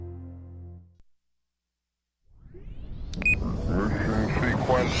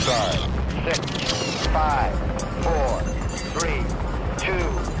Start. 6, 5, 4, 3, 2,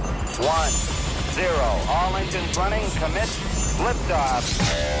 1, 0. All engines running. Commit. Liftoff.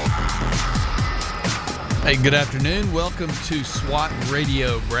 Hey, good afternoon. Welcome to SWAT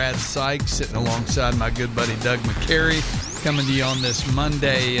Radio. Brad Sykes sitting alongside my good buddy Doug McCary, coming to you on this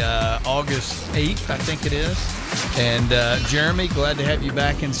Monday, August 8th, I think it is. And Jeremy, glad to have you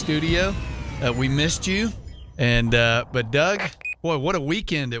back in studio. We missed you. And but Doug, boy, what a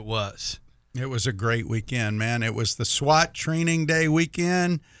weekend it was. It was a great weekend, man. It was the SWAT training day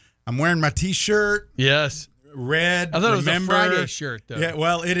weekend. I'm wearing my T-shirt. Yes. Red. I thought it was a Friday shirt, though. Yeah,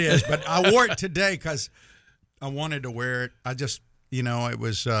 well, it is. But I wore it today because I wanted to wear it. I just, it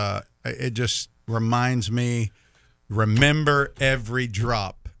was, it just reminds me, remember every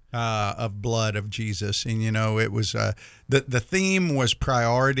drop of blood of Jesus. And, it was, the theme was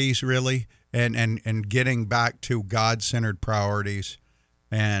priorities, really, and getting back to God-centered priorities.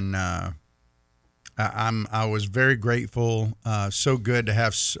 And I was very grateful. So good to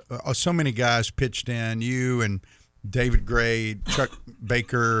have so many guys pitched in, you and David Gray, Chuck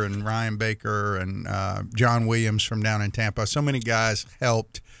Baker, and Ryan Baker, and John Williams from down in Tampa. So many guys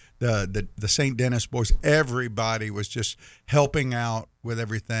helped. The St. Denis boys. Everybody was just helping out with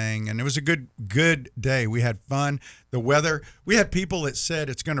everything, and it was a good day. We had fun. The weather. We had people that said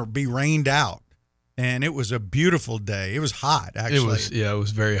it's going to be rained out, and it was a beautiful day. It was hot, actually. It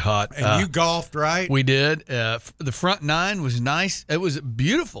was very hot. And you golfed, right? We did. The front nine was nice. It was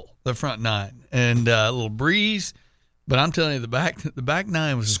beautiful. The front nine, and a little breeze. But I'm telling you, the back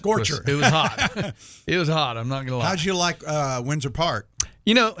nine was scorcher. It was hot. It was hot. I'm not gonna lie. How'd you like Windsor Park?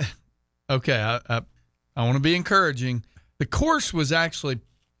 Okay. I want to be encouraging. The course was actually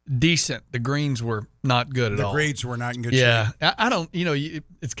decent. The greens were not good at all. The greens were not in good shape. Yeah, I don't.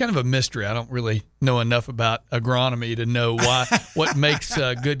 It's kind of a mystery. I don't really know enough about agronomy to know what makes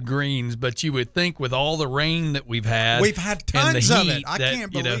good greens. But you would think with all the rain that we've had tons of it. I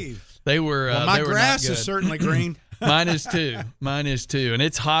can't believe they were. Well, my grass is certainly green. Mine is too, and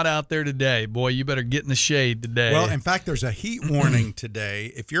it's hot out there today. Boy, you better get in the shade today. Well, in fact, there's a heat warning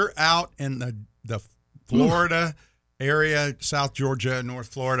today. If you're out in the Florida area, South Georgia,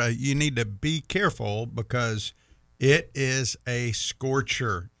 North Florida, you need to be careful because it is a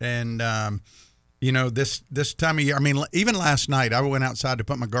scorcher. And this time of year, I mean, even last night, I went outside to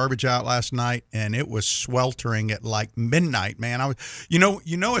put my garbage out last night, and it was sweltering at like midnight, man.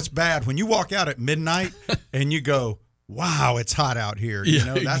 It's bad when you walk out at midnight and you go, wow, it's hot out here.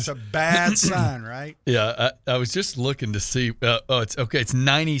 That's a bad sign, right? Yeah, I was just looking to see. It's okay. It's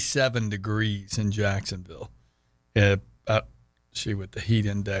 97 degrees in Jacksonville. With the heat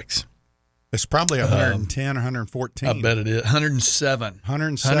index. It's probably 110 or 114. I bet it is. 107.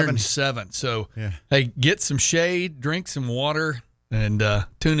 107. So, Hey, get some shade, drink some water, and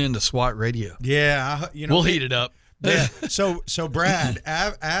tune into SWAT Radio. Yeah. We'll heat it up. Yeah. So Brad,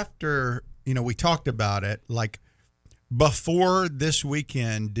 after, we talked about it, like before this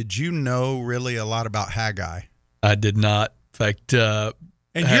weekend, did you know really a lot about Haggai? I did not. In fact, and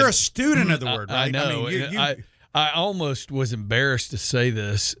you're a student of the word, right? I know. I almost was embarrassed to say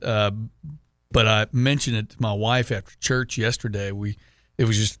this, but I mentioned it to my wife after church yesterday. It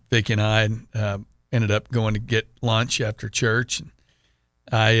was just Vic and I ended up going to get lunch after church. And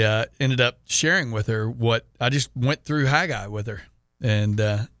I ended up sharing with her what I just went through Haggai with her. And,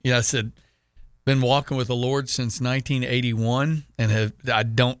 I said, been walking with the Lord since 1981 and I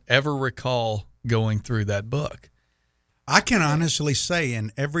don't ever recall going through that book. I can honestly say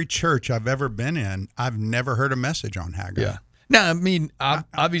in every church I've ever been in, I've never heard a message on Haggai. Yeah. Now, I mean,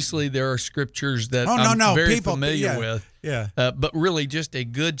 obviously there are scriptures that I'm very familiar with. Yeah. But really just a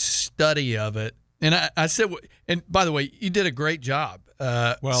good study of it. And I said, and by the way, you did a great job.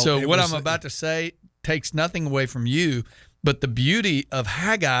 What I'm about to say takes nothing away from you, but the beauty of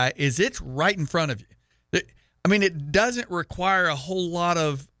Haggai is it's right in front of you. I mean, it doesn't require a whole lot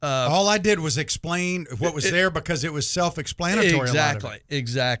of... all I did was explain what was there because it was self-explanatory.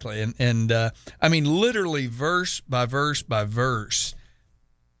 Exactly. And I mean, literally verse by verse by verse.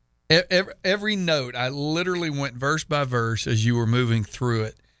 Every note, I literally went verse by verse as you were moving through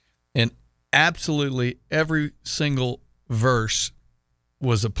it. And absolutely every single verse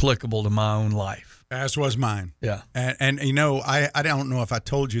was applicable to my own life. As was mine. Yeah. And I don't know if I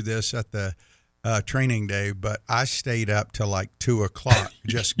told you this at the... training day, but I stayed up till like 2:00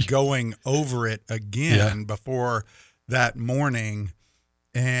 just going over it again before that morning.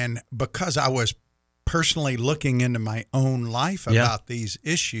 And because I was personally looking into my own life about these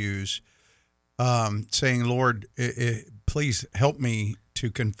issues, saying, Lord, please help me to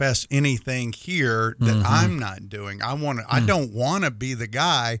confess anything here that I'm not doing. I don't want to be the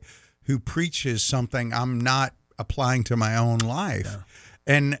guy who preaches something I'm not applying to my own life. Yeah.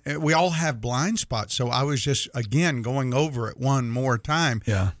 And we all have blind spots. So I was just, again, going over it one more time.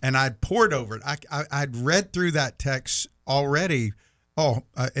 Yeah. And I poured over it. I'd read through that text already,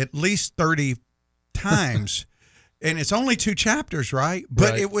 at least 30 times. And it's only 2 chapters, right?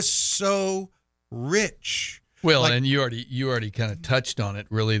 But it was so rich. Well, and you already kind of touched on it.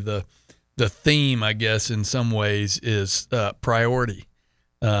 Really, the theme, I guess, in some ways, is priority.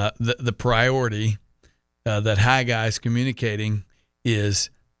 The priority that Haggai is communicating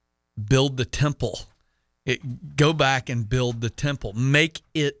is build the temple. Go back and build the temple. Make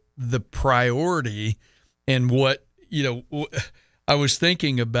it the priority. And what, I was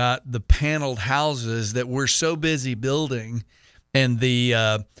thinking about the paneled houses that we're so busy building, and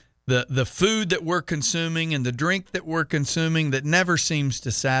the food that we're consuming and the drink that we're consuming that never seems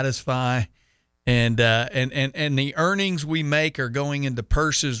to satisfy, and the earnings we make are going into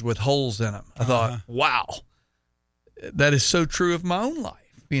purses with holes in them. I thought, wow, that is so true of my own life.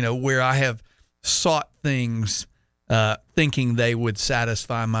 Where I have sought things thinking they would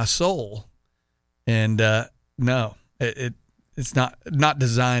satisfy my soul, and no, it's not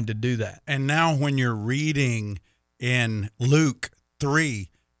designed to do that. And now when you're reading in Luke 3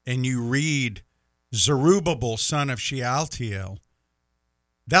 and you read Zerubbabel, son of Shealtiel,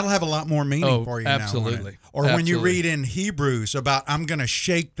 that'll have a lot more meaning for you absolutely. Now. Or when you read in Hebrews about I'm going to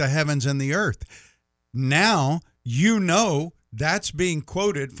shake the heavens and the earth. Now that's being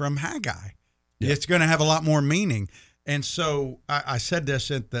quoted from Haggai. Yeah. It's going to have a lot more meaning. And so I said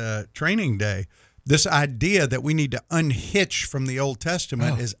this at the training day. This idea that we need to unhitch from the Old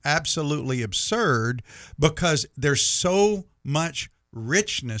Testament is absolutely absurd because there's so much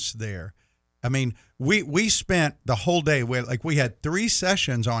richness there. I mean, we spent the whole day, we had 3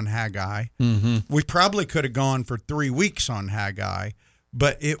 sessions on Haggai. Mm-hmm. We probably could have gone for 3 weeks on Haggai,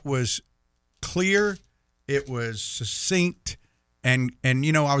 but it was clear, it was succinct, and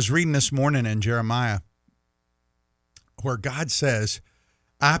I was reading this morning in Jeremiah where God says,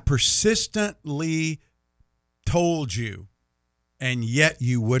 I persistently told you, and yet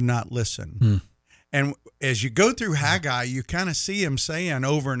you would not listen. Mm. And as you go through Haggai, you kind of see him saying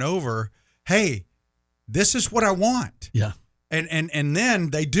over and over, hey, this is what I want. Yeah. And then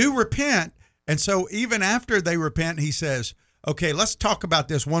they do repent. And so even after they repent, he says, okay, let's talk about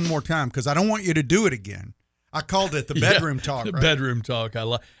this one more time because I don't want you to do it again. I called it the bedroom talk. The right? bedroom talk.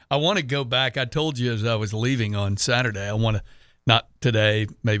 I want to go back. I told you as I was leaving on Saturday, I want to, not today,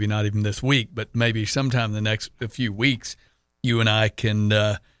 maybe not even this week, but maybe sometime in the next few weeks, you and I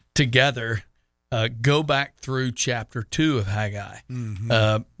can together go back through chapter 2 of Haggai.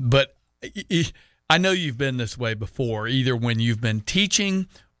 Mm-hmm. But I know you've been this way before, either when you've been teaching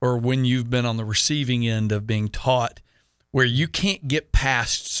or when you've been on the receiving end of being taught, where you can't get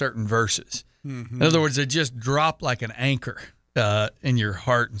past certain verses. Mm-hmm. In other words, they just drop like an anchor in your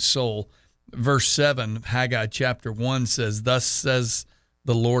heart and soul. Verse 7 of Haggai chapter 1 says, thus says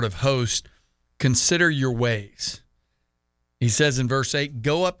the Lord of hosts, consider your ways. He says in verse 8,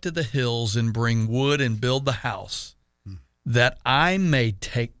 go up to the hills and bring wood and build the house, that I may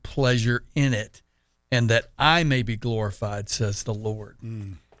take pleasure in it, and that I may be glorified, says the Lord.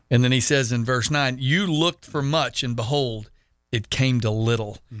 Mm. And then he says in verse 9, you looked for much, and behold, it came to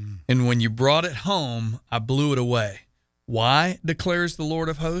little. Mm. And when you brought it home, I blew it away. Why, declares the Lord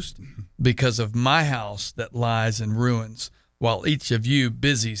of hosts? Because of my house that lies in ruins, while each of you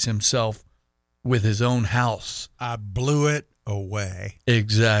busies himself with his own house. I blew it away.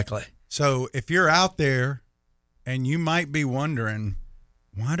 Exactly. So if you're out there and you might be wondering,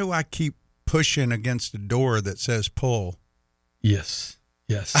 why do I keep pushing against a door that says pull? Yes.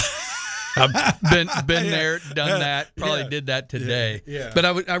 I've been there, done that, probably did that today. Yeah. But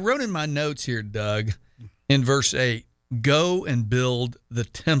I wrote in my notes here, Doug, in verse 8, go and build the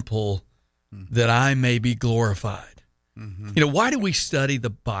temple that I may be glorified. Mm-hmm. Why do we study the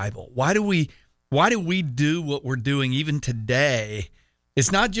Bible? Why do we do what we're doing even today?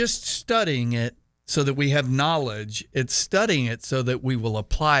 It's not just studying it so that we have knowledge. It's studying it so that we will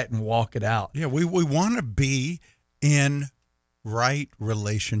apply it and walk it out. Yeah, we want to be in right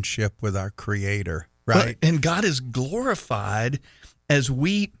relationship with our Creator, right? And God is glorified as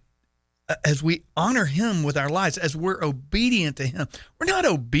we honor him with our lives, as we're obedient to him. We're not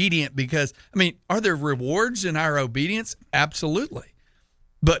obedient because, are there rewards in our obedience? Absolutely.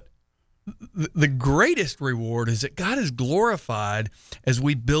 But the greatest reward is that God is glorified as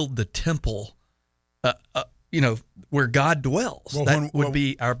we build the temple, where God dwells. That would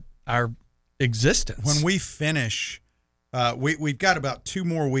be our existence. When we finish We've got about 2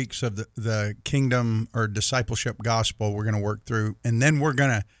 more weeks of the kingdom or discipleship gospel we're going to work through, and then we're going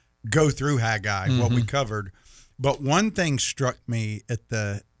to go through Haggai, what we covered. But one thing struck me at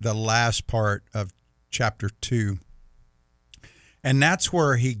the last part of chapter 2, and that's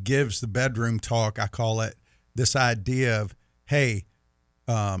where he gives the bedroom talk, I call it, this idea of, hey,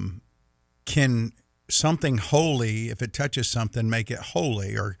 can something holy, if it touches something, make it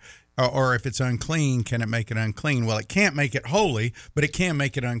holy? Or if it's unclean, can it make it unclean? Well, it can't make it holy, but it can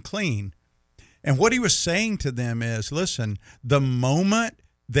make it unclean. And what he was saying to them is, listen, the moment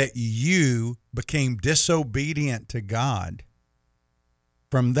that you became disobedient to God,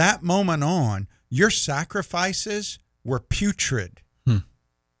 from that moment on, your sacrifices were putrid.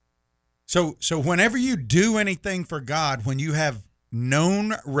 So whenever you do anything for God, when you have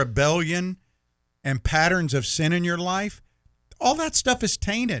known rebellion and patterns of sin in your life, all that stuff is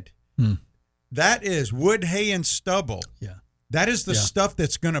tainted. That is wood, hay, and stubble. Yeah. That is the stuff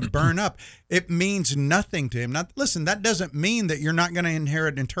that's going to burn up. It means nothing to him. Now, listen, that doesn't mean that you're not going to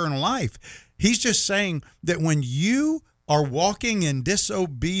inherit eternal life. He's just saying that when you are walking in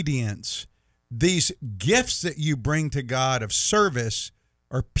disobedience, these gifts that you bring to God of service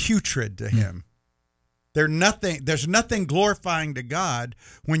are putrid to him. There's nothing glorifying to God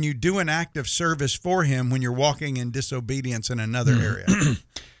when you do an act of service for him when you're walking in disobedience in another area.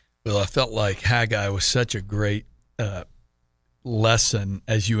 Well, I felt like Haggai was such a great lesson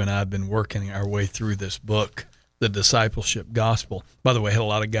as you and I have been working our way through this book, the discipleship gospel. By the way, I had a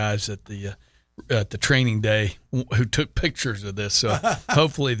lot of guys at the training day who took pictures of this, so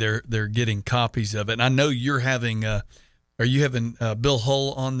hopefully they're getting copies of it. And I know you're having. Are you having Bill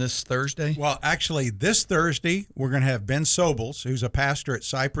Hull on this Thursday? Well, actually, this Thursday we're going to have Ben Sobels, who's a pastor at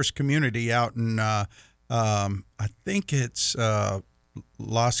Cypress Community out in I think it's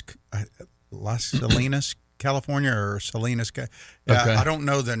Las Salinas, California, or Salinas. Okay. I don't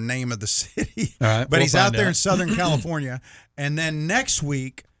know the name of the city, all right, but he's out there in Southern California. And then next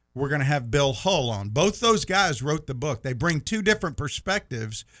week we're going to have Bill Hull on. Both those guys wrote the book. They bring 2 different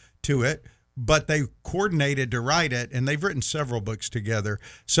perspectives to it, but they coordinated to write it, and they've written several books together.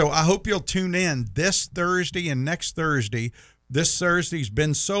 So I hope you'll tune in this Thursday and next Thursday. This Thursday's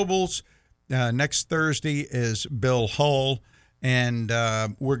Ben Sobels. Next Thursday is Bill Hull, and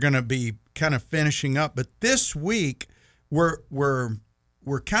we're going to be kind of finishing up. But this week, we're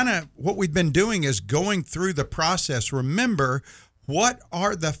kind of, what we've been doing is going through the process. Remember, what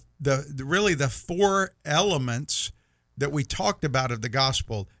are the really the 4 elements that we talked about of the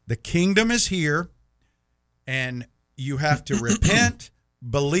gospel? The kingdom is here, and you have to repent,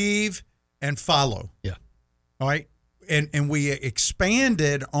 believe, and follow. Yeah. All right. And we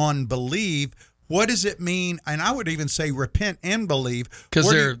expanded on believe. What does it mean? And I would even say repent and believe. Because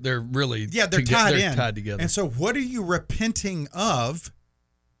they're really they're tied together. And so what are you repenting of?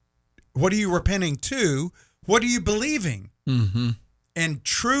 What are you repenting to? What are you believing? Mm-hmm. And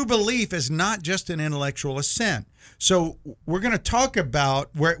true belief is not just an intellectual assent. So we're going to talk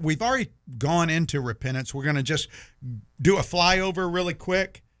about where we've already gone into repentance. We're going to just do a flyover really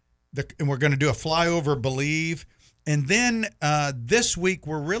quick, and we're going to do a flyover believe. And then this week,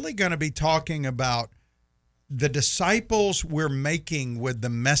 we're really going to be talking about the disciples we're making with the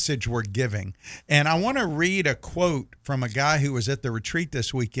message we're giving. And I want to read a quote from a guy who was at the retreat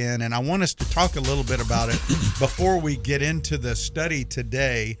this weekend, and I want us to talk a little bit about it before we get into the study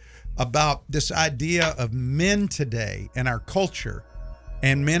today about this idea of men today in our culture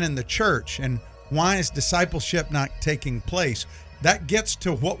and men in the church, and why is discipleship not taking place. That gets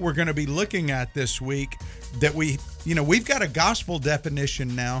to what we're going to be looking at this week, that we've got a gospel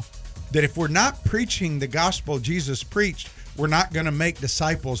definition now that if we're not preaching the gospel Jesus preached, we're not going to make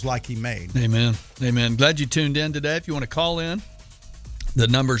disciples like he made. Amen. Amen. Glad you tuned in today. If you want to call in, the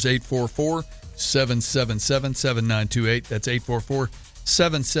number's 844-777-7928. That's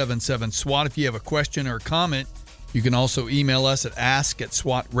 844-777-SWAT. If you have a question or a comment, you can also email us at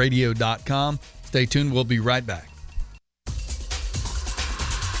ask@swatradio.com. Stay tuned. We'll be right back.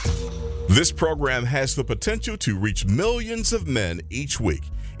 This program has the potential to reach millions of men each week.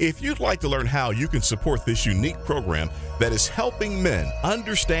 If you'd like to learn how you can support this unique program that is helping men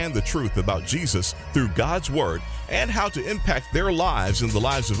understand the truth about Jesus through God's Word and how to impact their lives and the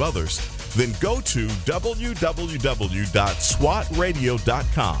lives of others, then go to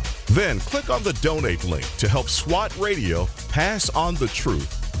www.swatradio.com. Then click on the donate link to help SWAT Radio pass on the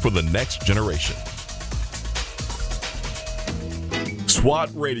truth for the next generation.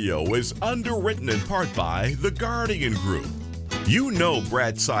 SWAT Radio is underwritten in part by The Guardian Group. You know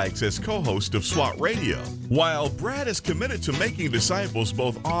Brad Sykes as co-host of SWAT Radio. While Brad is committed to making disciples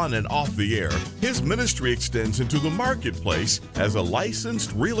both on and off the air, his ministry extends into the marketplace as a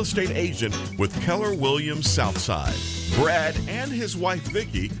licensed real estate agent with Keller Williams Southside. Brad and his wife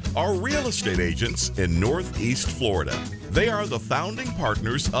Vicki are real estate agents in Northeast Florida. They are the founding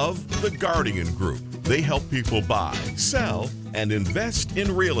partners of the Guardian Group. They help people buy, sell, and invest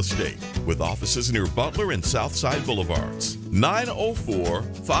in real estate with offices near Butler and Southside Boulevards.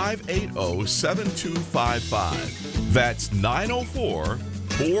 904-580-7255. That's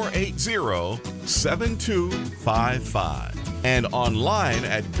 904-480-7255. And online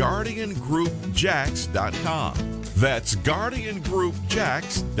at GuardianGroupJax.com. That's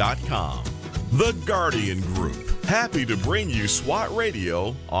GuardianGroupJax.com. The Guardian Group. Happy to bring you SWAT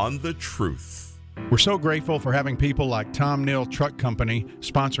Radio on the Truth. We're so grateful for having people like Tom Neal Truck Company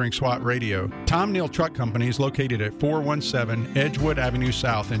sponsoring SWAT Radio. Tom Neal Truck Company is located at 417 Edgewood Avenue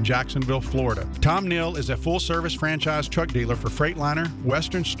South in Jacksonville, Florida. Tom Neal is a full-service franchise truck dealer for Freightliner,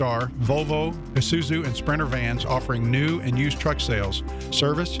 Western Star, Volvo, Isuzu, and Sprinter vans, offering new and used truck sales,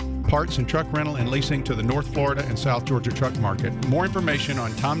 service, parts, and truck rental and leasing to the North Florida and South Georgia truck market. More information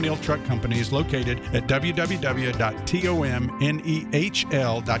on Tom Neal Truck Company is located at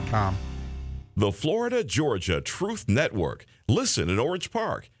www.tomnehl.com. The Florida Georgia Truth Network. Listen in Orange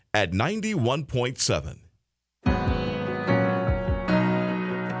Park at 91.7.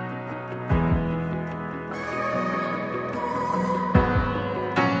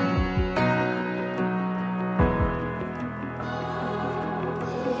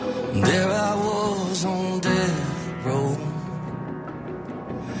 There I was on death row,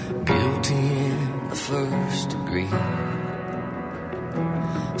 guilty in the first degree.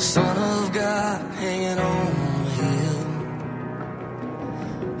 Son of God hanging on a hill.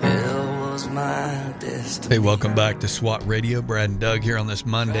 Hell was my destiny. Hey, welcome back to SWAT Radio. Brad and Doug here on this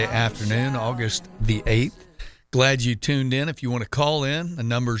Monday afternoon, August the 8th. Glad you tuned in. If you want to call in, the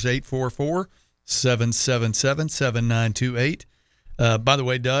number's 844-777-7928. By the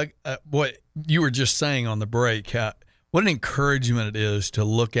way, Doug, what you were just saying on the break, what an encouragement it is to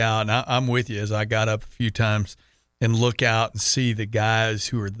look out. And I'm with you as I got up a few times and look out and see the guys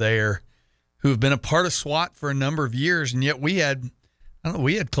who are there who have been a part of SWAT for a number of years. And yet we had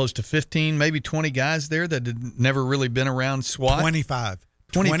close to 15, maybe 20 guys there that had never really been around SWAT. 25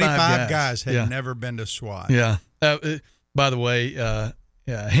 guys had never been to SWAT. Yeah. By the way,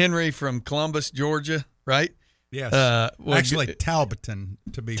 Henry from Columbus, Georgia, right? Yes. Actually, Talbotton,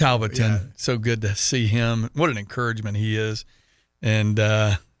 to be Talbotton. Yeah. So good to see him. What an encouragement he is. And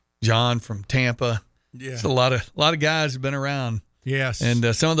John from Tampa. Yeah. It's a lot of guys have been around. Yes.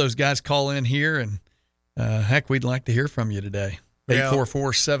 And some of those guys call in here, and heck, we'd like to hear from you today.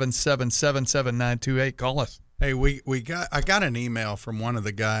 844-777-7928. Call us. Hey, I got an email from one of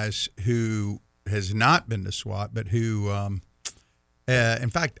the guys who has not been to SWAT, but who, in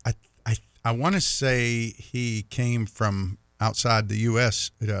fact, I want to say he came from outside the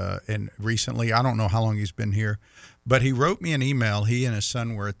U.S. And recently, I don't know how long he's been here, but he wrote me an email. He and his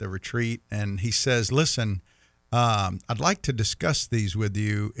son were at the retreat, and he says, listen, I'd like to discuss these with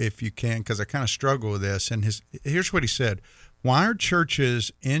you if you can, because I kind of struggle with this. And here's what he said. Why are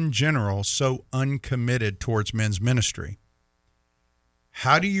churches in general so uncommitted towards men's ministry?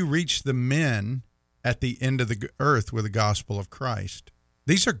 How do you reach the men at the end of the earth with the gospel of Christ?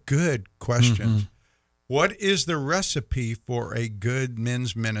 These are good questions. Mm-hmm. What is the recipe for a good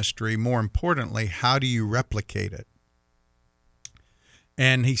men's ministry? More importantly, how do you replicate it?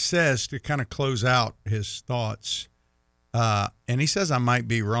 And he says, to kind of close out his thoughts, and he says I might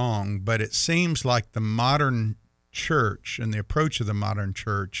be wrong, but it seems like the modern church and the approach of the modern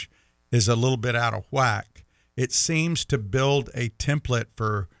church is a little bit out of whack. It seems to build a template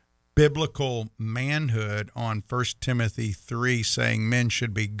for biblical manhood on 1 Timothy 3, saying men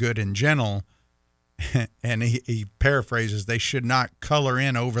should be good and gentle. And he paraphrases, they should not color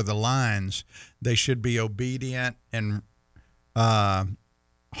in over the lines. They should be obedient and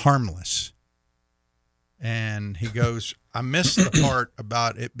harmless. And he goes, I missed the part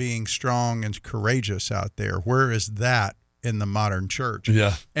about it being strong and courageous out there. Where is that in the modern church?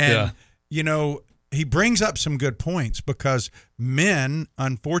 Yeah. And, you know, he brings up some good points because men,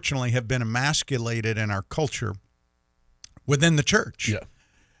 unfortunately, have been emasculated in our culture within the church. Yeah.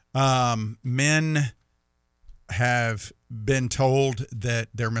 Men have been told that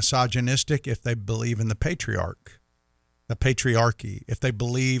they're misogynistic if they believe in the patriarchy, if they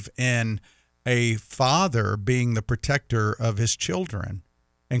believe in a father being the protector of his children,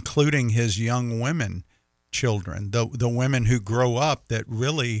 including his young women children, the women who grow up that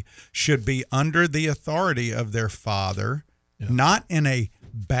really should be under the authority of their father not in a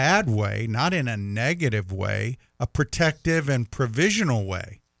bad way, not in a negative way, a protective and provisional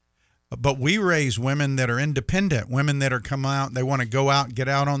way. But we raise women that are independent, women that are come out, they want to go out and get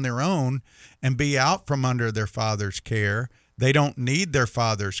out on their own and be out from under their father's care. They don't need their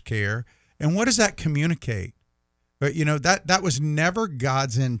father's care. And what does that communicate? But, that was never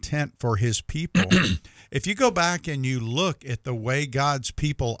God's intent for his people. If you go back and you look at the way God's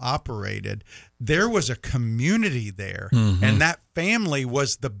people operated, there was a community there, and that family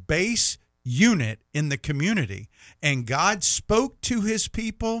was the base unit in the community. And God spoke to his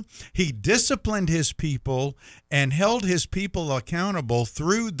people. He disciplined his people and held his people accountable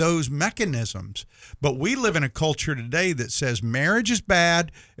through those mechanisms. But we live in a culture today that says marriage is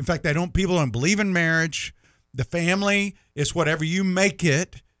bad. In fact, people don't believe in marriage. The family is whatever you make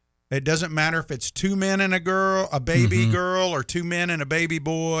it. It doesn't matter if it's two men and a baby girl, or two men and a baby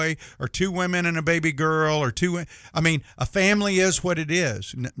boy, or two women and a baby girl, or a family is what it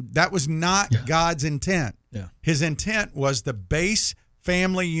is. That was not God's intent. Yeah. His intent was the base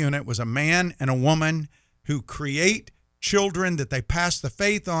family unit was a man and a woman who create children that they pass the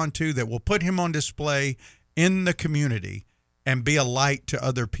faith on to, that will put him on display in the community and be a light to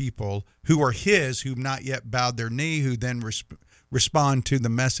other people who are his, who've not yet bowed their knee, who then respond to the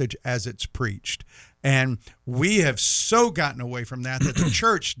message as it's preached. And we have so gotten away from that the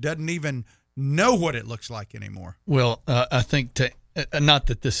church doesn't even know what it looks like anymore. Well, I think not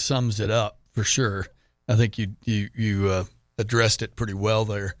that this sums it up for sure. I think you addressed it pretty well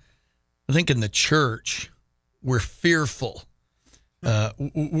there. I think in the church, we're fearful.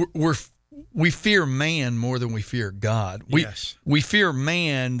 We fear man more than we fear God. We fear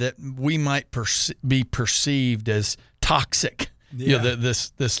man that we might be perceived as toxic. Yeah.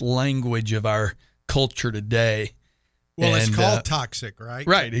 This language of our culture today. Well, it's called toxic, right?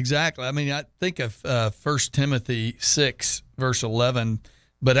 Right, exactly. I mean, I think of 1 Timothy 6, verse 11.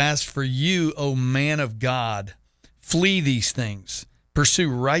 But as for you, O man of God, flee these things. Pursue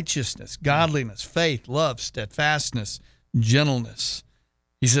righteousness, godliness, faith, love, steadfastness, gentleness.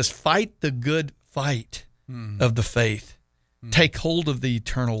 He says, fight the good fight of the faith. Take hold of the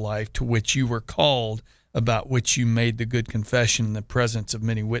eternal life to which you were called, about which you made the good confession in the presence of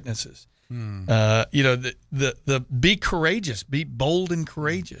many witnesses. The be courageous, be bold and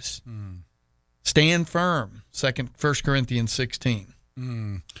courageous. Stand firm. 1 Corinthians 16.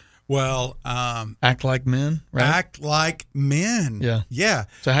 Well, act like men, right? Act like men. Yeah. Yeah.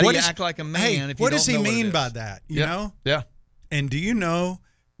 So how do you act like a man? Hey, if you what don't does he know mean what it by is? that? You know? Yeah. And do you know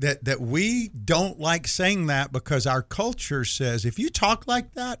that we don't like saying that because our culture says if you talk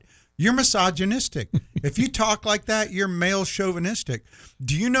like that, you're misogynistic. If you talk like that, you're male chauvinistic.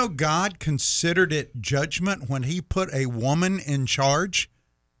 Do you know God considered it judgment when he put a woman in charge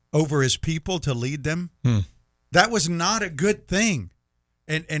over his people to lead them? That was not a good thing.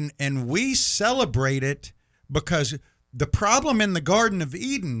 And we celebrate it because the problem in the Garden of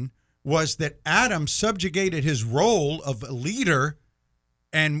Eden was that Adam subjugated his role of a leader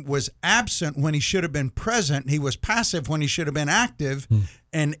and was absent when he should have been present. He was passive when he should have been active.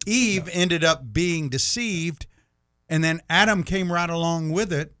 And Eve ended up being deceived. And then Adam came right along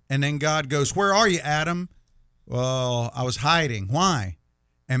with it. And then God goes, where are you, Adam? Well, I was hiding. Why?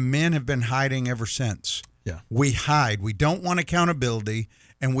 And men have been hiding ever since. Yeah. We hide. We don't want accountability.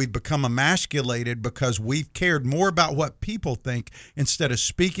 And we've become emasculated because we've cared more about what people think instead of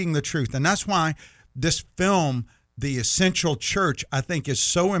speaking the truth. And that's why this film, The Essential Church, I think is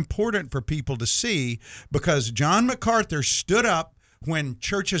so important for people to see, because John MacArthur stood up when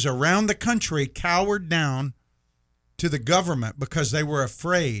churches around the country cowered down to the government because they were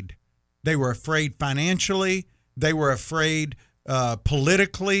afraid. They were afraid financially. They were afraid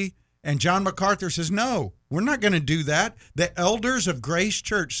politically. And John MacArthur says, no, we're not going to do that. The elders of Grace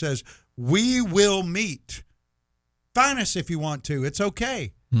Church says, we will meet. Fine us if you want to. It's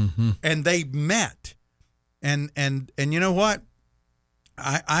okay. And they met. And you know what?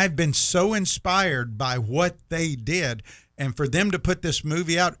 I've been so inspired by what they did. And for them to put this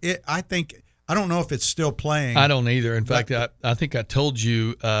movie out, I don't know if it's still playing. I don't either. In fact, I think I told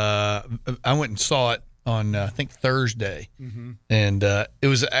you I went and saw it on, I think, Thursday. And it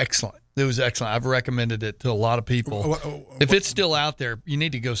was excellent. It was excellent. I've recommended it to a lot of people. If it's still out there, you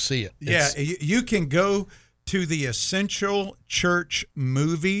need to go see it. Yeah, you can go to the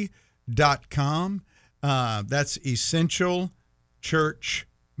essentialchurchmovie.com. That's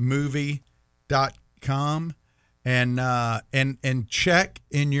essentialchurchmovie.com. And check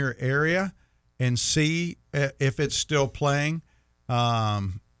in your area and see if it's still playing.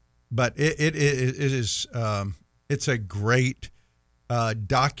 But it is it's a great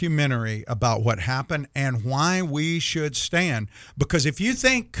documentary about what happened and why we should stand. Because if you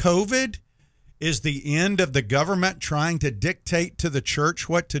think COVID is the end of the government trying to dictate to the church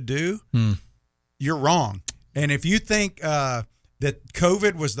what to do, you're wrong. And if you think that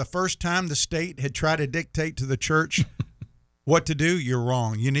COVID was the first time the state had tried to dictate to the church what to do, you're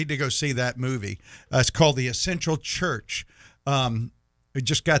wrong. You need to go see that movie. It's called The Essential Church. We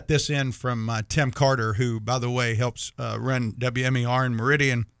just got this in from Tim Carter, who, by the way, helps run WMER in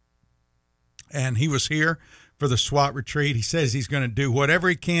Meridian. And he was here for the SWAT retreat. He says he's going to do whatever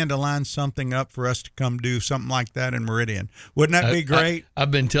he can to line something up for us to come do something like that in Meridian. Wouldn't that be great? I've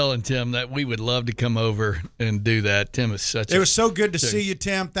been telling Tim that we would love to come over and do that. Tim is such It was so good to see you,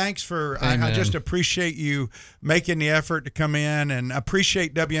 Tim. Thanks for, I just appreciate you making the effort to come in, and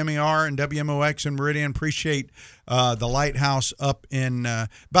appreciate WMER and WMOX in Meridian. Appreciate the Lighthouse up in,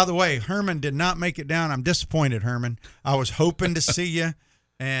 by the way, Herman did not make it down. I'm disappointed, Herman. I was hoping to see you,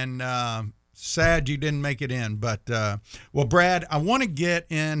 and sad you didn't make it in. But, well, Brad, I want to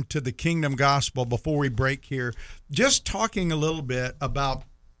get into the kingdom gospel before we break here. Just talking a little bit about,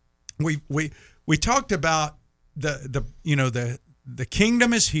 we talked about the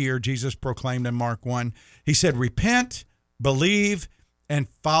kingdom is here, Jesus proclaimed in Mark 1. He said, repent, believe, and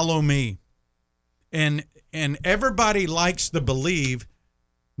follow me. And everybody likes the believe.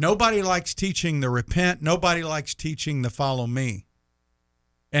 Nobody likes teaching the repent. Nobody likes teaching the follow me.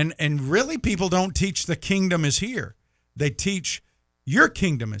 And really, people don't teach the kingdom is here. They teach your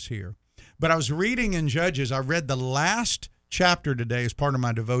kingdom is here. But I was reading in Judges. I read the last chapter today as part of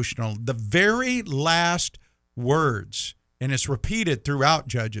my devotional, the very last words, and it's repeated throughout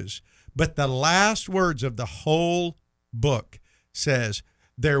Judges. But the last words of the whole book says,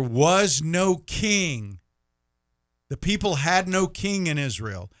 there was no king. The people had no king in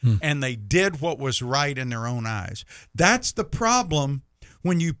Israel, and they did what was right in their own eyes. That's the problem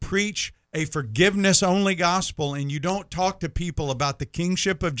when you preach a forgiveness-only gospel and you don't talk to people about the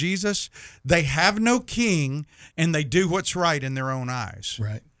kingship of Jesus. They have no king, and they do what's right in their own eyes.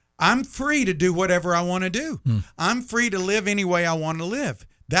 Right. I'm free to do whatever I want to do. I'm free to live any way I want to live.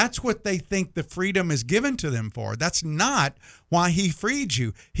 That's what they think the freedom is given to them for. That's not why he freed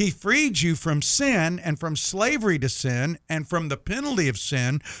you. He freed you from sin and from slavery to sin and from the penalty of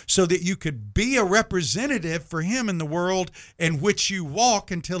sin so that you could be a representative for him in the world in which you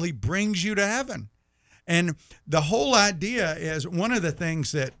walk until he brings you to heaven. And the whole idea is, one of the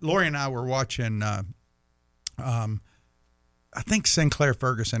things that Lori and I were watching, I think Sinclair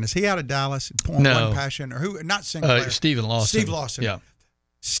Ferguson. Is he out of Dallas? No. One Passion, or who? Not Sinclair. Stephen Lawson. Steve Lawson. Yeah.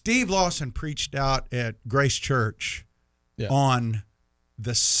 Steve Lawson preached out at Grace Church on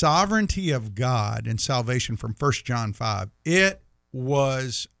the sovereignty of God and salvation from 1 John 5. It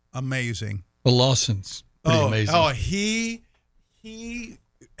was amazing. Well, Lawson's pretty amazing. Oh, he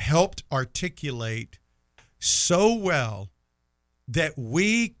helped articulate so well that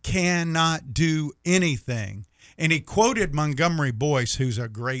we cannot do anything. And he quoted Montgomery Boyce, who's a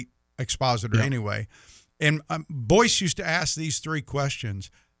great expositor anyway. And Boyce used to ask these three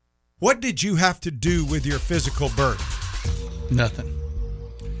questions. What did you have to do with your physical birth? Nothing.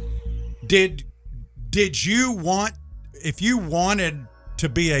 Did you want, if you wanted to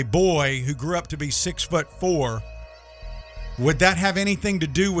be a boy who grew up to be 6'4", would that have anything to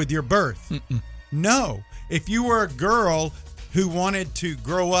do with your birth? No. If you were a girl who wanted to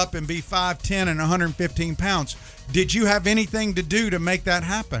grow up and be 5'10" and 115 pounds, did you have anything to do to make that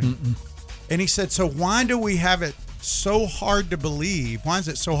happen? And he said, so why do we have it so hard to believe? Why is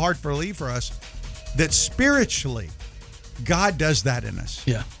it so hard to believe for us that spiritually God does that in us?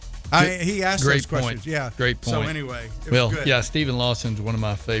 Yeah. He asked those questions. Yeah. Great point. So anyway, it was good. Yeah, Stephen Lawson's one of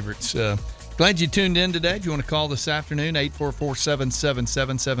my favorites. Glad you tuned in today. If you want to call this afternoon,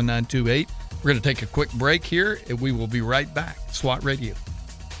 844-777-7928. We're going to take a quick break here, and we will be right back. SWAT Radio.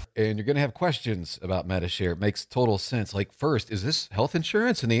 And you're going to have questions about MediShare. It makes total sense. Like, first, is this health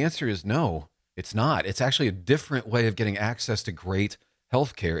insurance? And the answer is no, it's not. It's actually a different way of getting access to great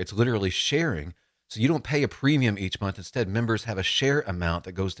health care. It's literally sharing. So you don't pay a premium each month. Instead, members have a share amount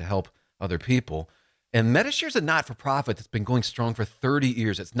that goes to help other people. And MediShare is a not-for-profit that's been going strong for 30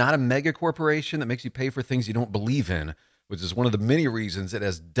 years. It's not a mega corporation that makes you pay for things you don't believe in, which is one of the many reasons it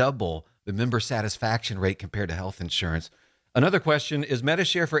has double the member satisfaction rate compared to health insurance. Another question, is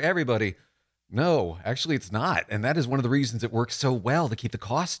MediShare for everybody? No, actually it's not. And that is one of the reasons it works so well to keep the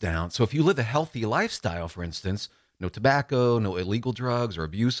costs down. So if you live a healthy lifestyle, for instance, no tobacco, no illegal drugs or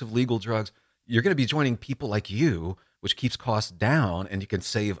abuse of legal drugs, you're going to be joining people like you, which keeps costs down, and you can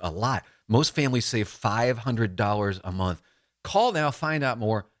save a lot. Most families save $500 a month. Call now, find out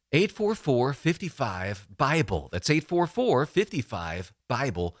more. 844-55-BIBLE. That's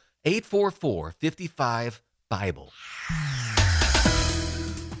 844-55-BIBLE. 844-55-BIBLE.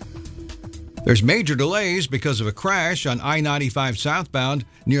 There's major delays because of a crash on I-95 southbound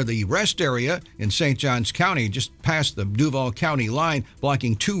near the rest area in St. Johns County, just past the Duval County line,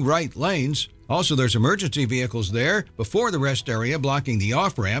 blocking 2 right lanes. Also, there's emergency vehicles there before the rest area, blocking the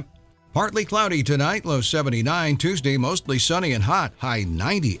off-ramp. Partly cloudy tonight, low 79. Tuesday, mostly sunny and hot, high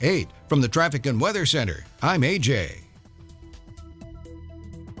 98. From the Traffic and Weather Center, I'm AJ.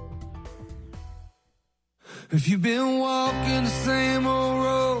 If you've been walking the same old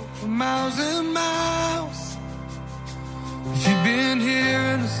road for miles and miles, if you've been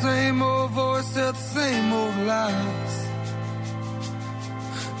hearing the same old voice tell the same old lies,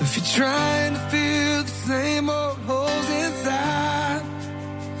 if you're trying to fill the same old holes inside,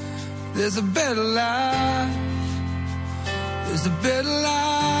 there's a better life, there's a better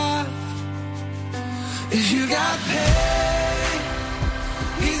life. If you got pain,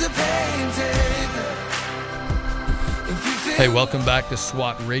 he's a pain taker. Hey, welcome back to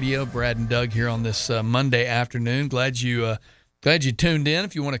SWAT Radio. Brad and Doug here on this Monday afternoon. Glad you tuned in.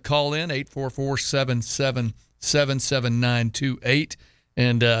 If you want to call in, 844-777-7928.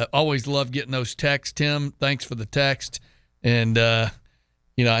 And always love getting those texts. Tim, thanks for the text. And, I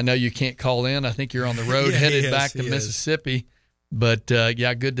know you can't call in. I think you're on the road headed back to Mississippi. But,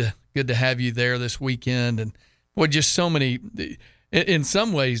 good to have you there this weekend. And, boy, just so many – in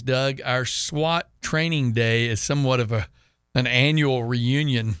some ways, Doug, our SWAT training day is somewhat of an annual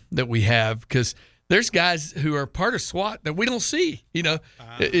reunion that we have, because there's guys who are part of SWAT that we don't see.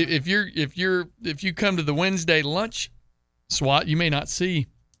 If you come to the Wednesday lunch SWAT, you may not see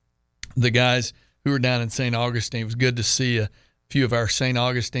the guys who are down in St. Augustine. It was good to see a few of our St.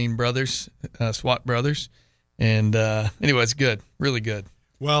 Augustine brothers, SWAT brothers, and anyway, it's good, really good.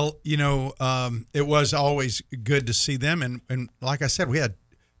 Well, it was always good to see them. And like I said, we had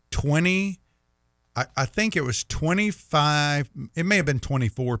 20, I think it was 25, it may have been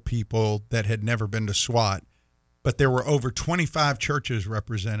 24 people that had never been to SWAT, but there were over 25 churches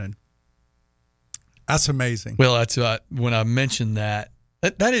represented. That's amazing. Well, that's when I mentioned that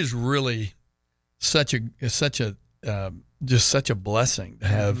is really such a blessing to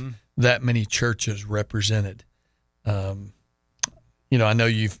have that many churches represented. I know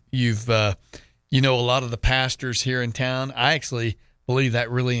you've a lot of the pastors here in town. I actually believe that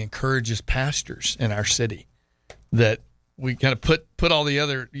really encourages pastors in our city, that we kind of put all the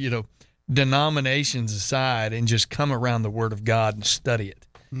other, denominations aside and just come around the Word of God and study it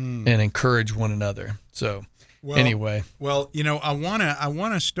and encourage one another. So anyway. Well, I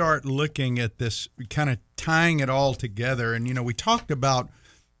want to start looking at this, kind of tying it all together. And, we talked about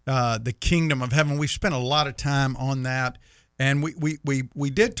the kingdom of heaven. We've spent a lot of time on that. And we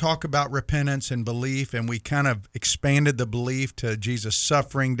did talk about repentance and belief, and we kind of expanded the belief to Jesus'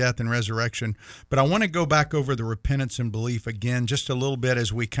 suffering, death, and resurrection. But I want to go back over the repentance and belief again just a little bit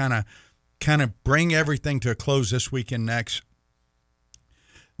as we kind of bring everything to a close this week and next.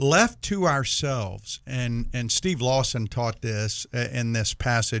 Left to ourselves, and Steve Lawson taught this in this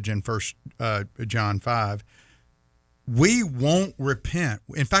passage in 1 John 5, we won't repent.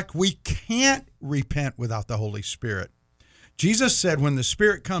 In fact, we can't repent without the Holy Spirit. Jesus said when the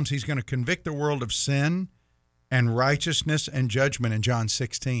Spirit comes, he's going to convict the world of sin and righteousness and judgment in John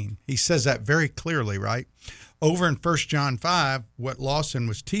 16. He says that very clearly, right? Over in 1 John 5, what Lawson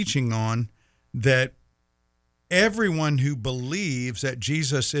was teaching on, that everyone who believes that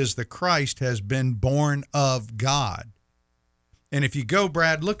Jesus is the Christ has been born of God. And if you go,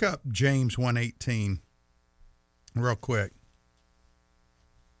 Brad, look up James 1:18 real quick.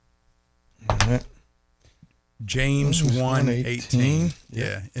 All right. James 1:18.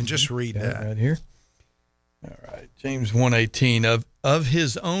 Yeah, and just read that. Right here. All right. James 1:18. Of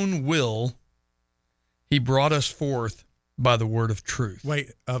his own will, he brought us forth by the word of truth.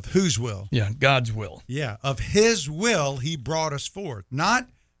 Wait, of whose will? Yeah, God's will. Yeah, of his will, he brought us forth. Not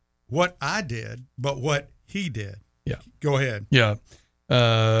what I did, but what he did. Yeah. Go ahead. Yeah.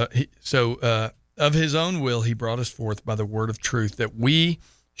 Of his own will, he brought us forth by the word of truth, that we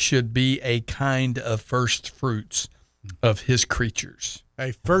should be a kind of first fruits of his creatures.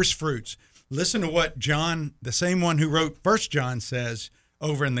 Hey, first fruits. Listen to what John, the same one who wrote 1 John, says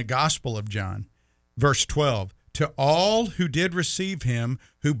over in the Gospel of John, verse 12. To all who did receive him,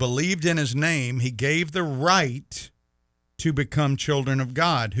 who believed in his name, he gave the right to become children of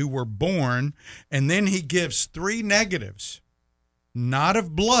God, who were born. And then he gives 3 negatives. Not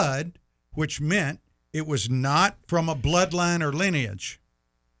of blood, which meant it was not from a bloodline or lineage,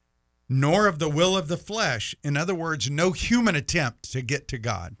 nor of the will of the flesh. In other words, no human attempt to get to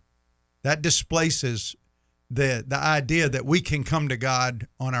God. That displaces the idea that we can come to God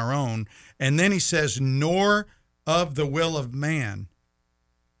on our own. And then he says, nor of the will of man.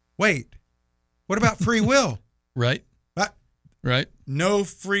 Wait, what about free will? Right. Right. No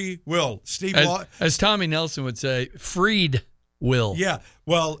free will. Steve, as Tommy Nelson would say, freed will. Yeah.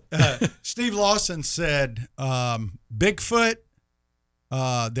 Well, Steve Lawson said Bigfoot,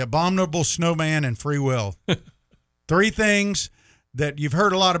 the abominable snowman, and free will. 3 things that you've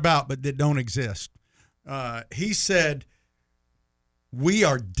heard a lot about, but that don't exist. He said, we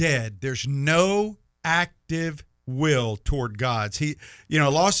are dead. There's no active will toward God's.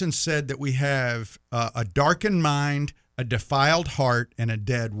 Lawson said that we have a darkened mind, a defiled heart, and a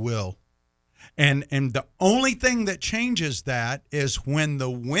dead will. And the only thing that changes that is when the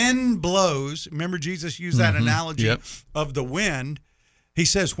wind blows. Remember, Jesus used that analogy of the wind. He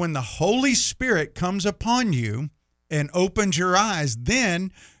says, when the Holy Spirit comes upon you and opens your eyes,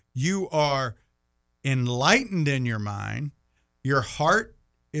 then you are enlightened in your mind, your heart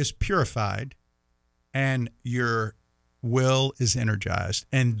is purified, and your will is energized.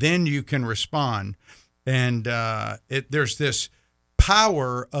 And then you can respond. And there's this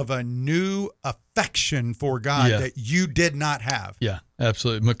power of a new affection for God that you did not have. Yeah,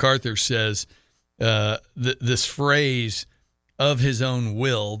 absolutely. MacArthur says this phrase of his own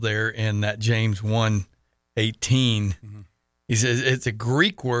will there in that James 1:18, he says it's a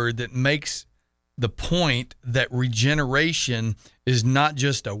Greek word that makes the point that regeneration is not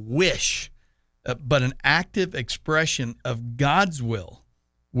just a wish, but an active expression of God's will,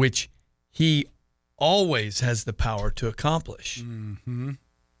 which he always has the power to accomplish.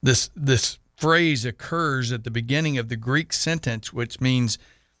 This phrase occurs at the beginning of the Greek sentence, which means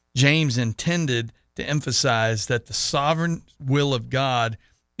James intended to emphasize that the sovereign will of God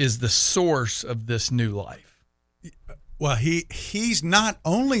is the source of this new life. Well, he's not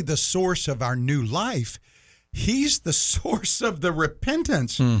only the source of our new life, he's the source of the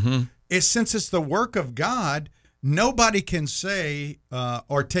repentance. Since it's the work of God, nobody can say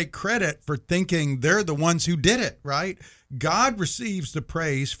or take credit for thinking they're the ones who did it, right? God receives the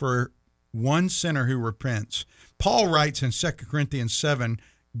praise for one sinner who repents. Paul writes in 2 Corinthians 7,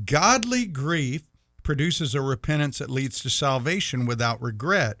 godly grief produces a repentance that leads to salvation without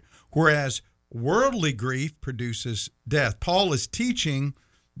regret, whereas worldly grief produces death. Paul is teaching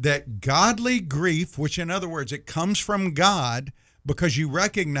that godly grief, which in other words, it comes from God because you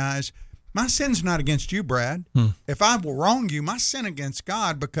recognize my sin's not against you, Brad. If I wrong you, my sin against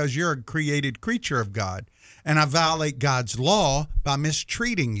God because you're a created creature of God. And I violate God's law by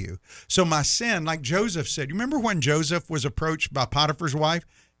mistreating you. So my sin, like Joseph said, you remember when Joseph was approached by Potiphar's wife?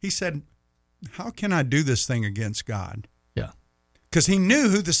 He said, how can I do this thing against God? Yeah. Because he knew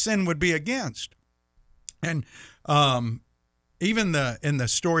who the sin would be against. And even in the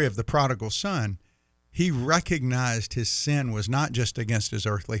story of the prodigal son, he recognized his sin was not just against his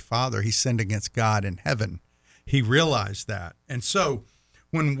earthly father. He sinned against God in heaven. He realized that. And so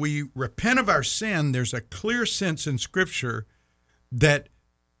when we repent of our sin, there's a clear sense in Scripture that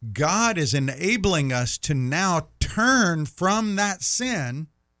God is enabling us to now turn from that sin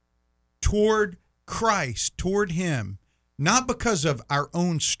toward Christ, toward Him, not because of our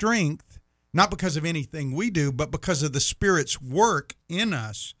own strength, not because of anything we do, but because of the Spirit's work in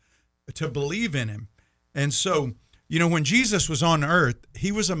us to believe in Him. And so, when Jesus was on earth,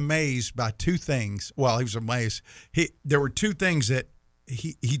 he was amazed by 2 things. Well, he was amazed. There were 2 things that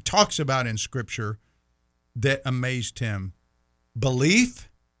he talks about in Scripture that amazed him. Belief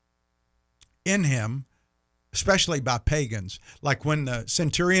in him, especially by pagans. Like when the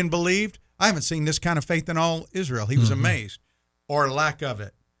centurion believed, I haven't seen this kind of faith in all Israel. He was amazed, or lack of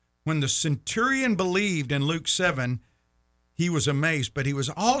it. When the centurion believed in Luke 7, he was amazed, but he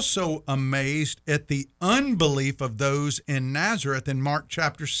was also amazed at the unbelief of those in Nazareth in Mark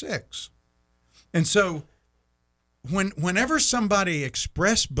chapter 6. And so whenever somebody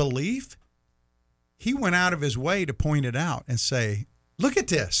expressed belief, he went out of his way to point it out and say, look at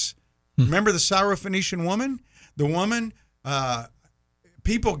this. Remember the Syrophoenician woman? The woman,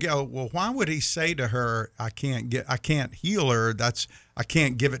 people go, well, why would he say to her, I can't heal her. I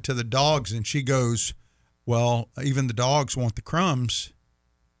can't give it to the dogs. And she goes, well, even the dogs want the crumbs.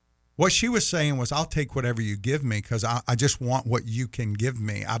 What she was saying was, I'll take whatever you give me because I just want what you can give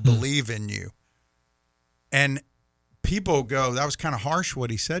me. I believe in you. And people go, that was kind of harsh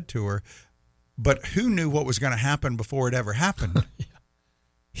what he said to her. But who knew what was going to happen before it ever happened?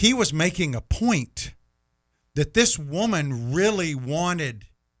 He was making a point that this woman really wanted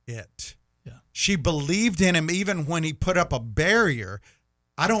it. Yeah. She believed in him even when he put up a barrier.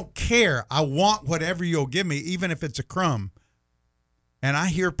 I don't care. I want whatever you'll give me, even if it's a crumb. And I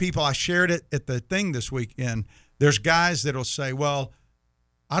hear people, I shared it at the thing this weekend. There's guys that'll say, well,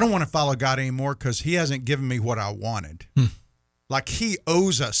 I don't want to follow God anymore because he hasn't given me what I wanted. Like he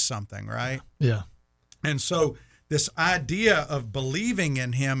owes us something, right? Yeah. And so this idea of believing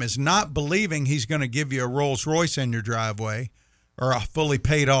in him is not believing he's going to give you a Rolls Royce in your driveway or a fully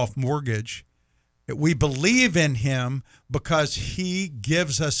paid off mortgage. We believe in him because he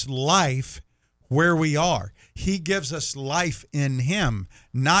gives us life where we are. He gives us life in him,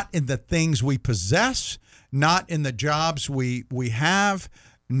 not in the things we possess, not in the jobs we have,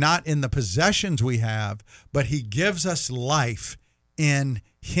 not in the possessions we have, but he gives us life in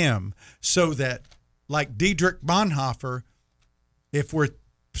him. So that, like Dietrich Bonhoeffer, if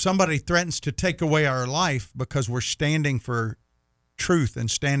somebody threatens to take away our life because we're standing for truth and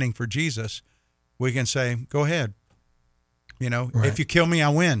standing for Jesus, we can say, go ahead. Right. If you kill me, I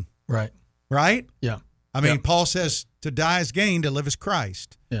win. Right. Right? Yeah. I mean, Paul says to die is gain, to live is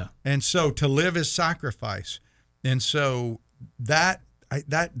Christ. Yeah. And so to live is sacrifice. And so that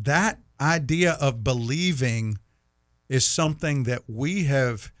idea of believing is something that we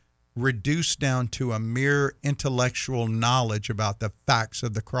have reduced down to a mere intellectual knowledge about the facts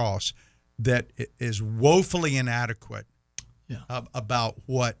of the cross that is woefully inadequate about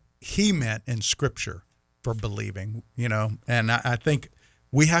what he meant in Scripture for believing, and I think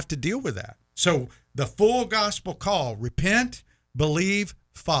we have to deal with that. So the full gospel call: repent, believe,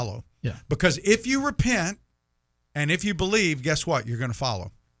 follow. Yeah. Because if you repent and if you believe, guess what? You're going to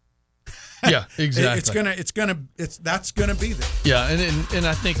follow. Yeah, exactly. That's going to be there. Yeah, and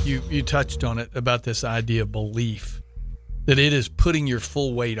I think you touched on it about this idea of belief, that it is putting your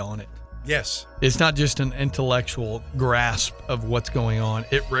full weight on it. Yes. It's not just an intellectual grasp of what's going on.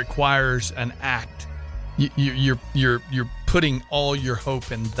 It requires an act. You're putting all your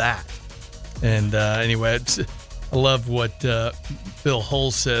hope in that. And anyway, I love what Bill Hull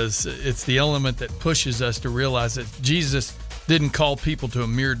says. It's the element that pushes us to realize that Jesus didn't call people to a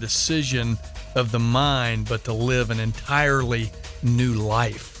mere decision of the mind, but to live an entirely new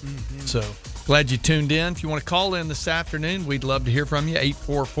life. Mm-hmm. So glad you tuned in. If you want to call in this afternoon, we'd love to hear from you.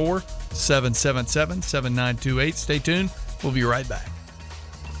 844-777-7928. Stay tuned. We'll be right back.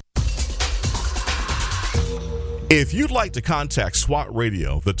 If you'd like to contact SWAT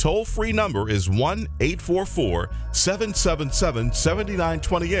Radio, the toll-free number is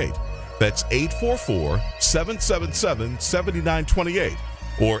 1-844-777-7928. That's 844-777-7928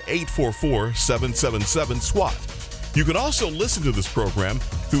 or 844-777-SWAT. You can also listen to this program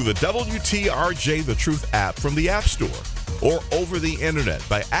through the WTRJ The Truth app from the App Store or over the internet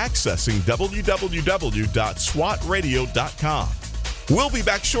by accessing www.swatradio.com. We'll be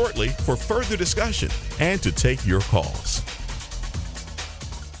back shortly for further discussion and to take your calls.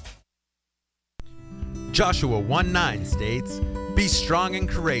 Joshua 1:9 states, "Be strong and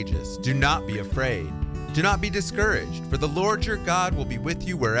courageous. Do not be afraid. Do not be discouraged, for the Lord your God will be with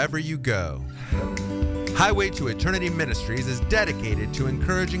you wherever you go." Highway to Eternity Ministries is dedicated to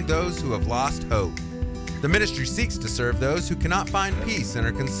encouraging those who have lost hope. The ministry seeks to serve those who cannot find peace and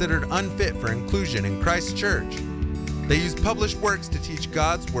are considered unfit for inclusion in Christ's church. They use published works to teach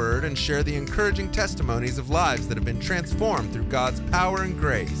God's Word and share the encouraging testimonies of lives that have been transformed through God's power and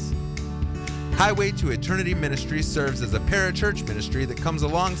grace. Highway to Eternity Ministries serves as a parachurch ministry that comes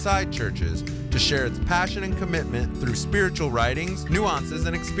alongside churches to share its passion and commitment through spiritual writings, nuances,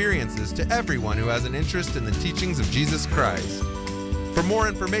 and experiences to everyone who has an interest in the teachings of Jesus Christ. For more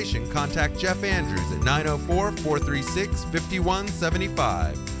information, contact Jeff Andrews at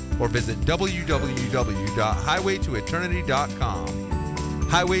 904-436-5175 or visit www.highwaytoeternity.com.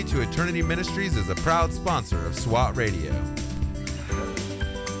 Highway to Eternity Ministries is a proud sponsor of SWAT Radio.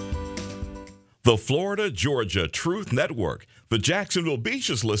 The Florida-Georgia Truth Network. The Jacksonville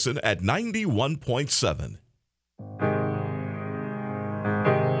Beaches listen at 91.7.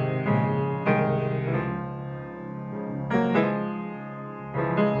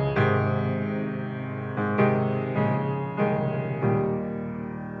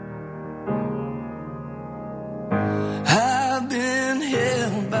 I've been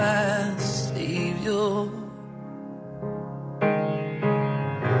held by a Savior.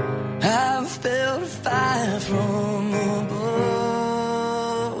 I've felt fire from above.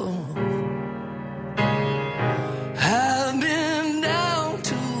 I've been down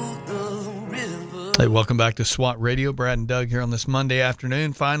to the river. Hey, welcome back to SWAT Radio. Brad and Doug here on this Monday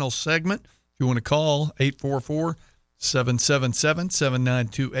afternoon. Final segment. If you want to call,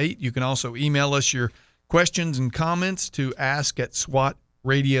 844-777-7928. You can also email us your questions and comments to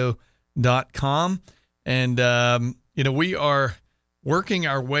ask@swatradio.com. And, we are working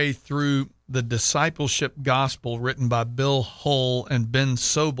our way through The Discipleship Gospel, written by Bill Hull and Ben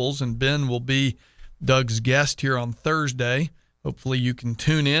Sobels. And Ben will be Doug's guest here on Thursday. Hopefully you can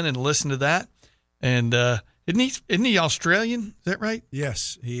tune in and listen to that. And isn't he Australian? Is that right?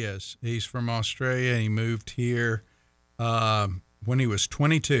 Yes, he is. He's from Australia. He moved here when he was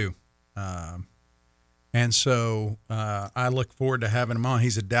 22. And so I look forward to having him on.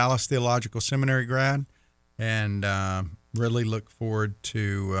 He's a Dallas Theological Seminary grad, and really look forward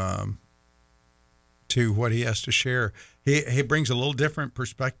to what he has to share. He brings a little different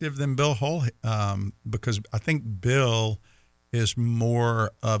perspective than Bill Hull, because I think Bill is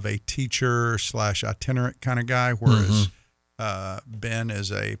more of a teacher / itinerant kind of guy, whereas Ben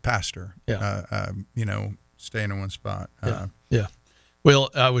is a pastor. Yeah. Staying in one spot. Yeah. Well,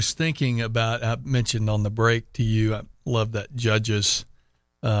 I was thinking about, I mentioned on the break to you, I love that Judges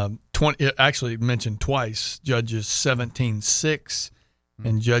 20, actually mentioned twice, Judges 17:6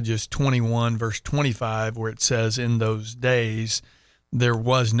 and Judges 21, verse 25, where it says, in those days there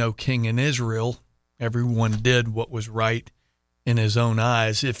was no king in Israel. Everyone did what was right in his own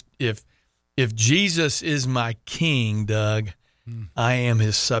eyes. If Jesus is my king, Doug, I am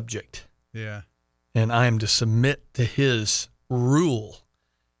his subject. Yeah. And I am to submit to his rule.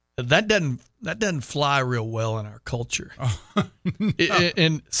 That doesn't fly real well in our culture. No.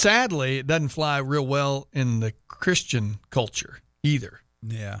 And sadly, it doesn't fly real well in the Christian culture either.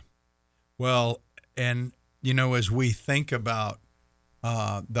 Yeah. Well, and, as we think about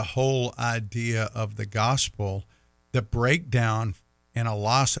the whole idea of the gospel, the breakdown in a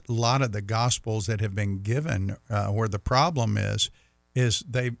lot of the gospels that have been given, where the problem is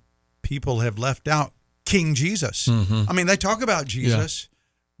people have left out King Jesus. Mm-hmm. I mean, they talk about Jesus,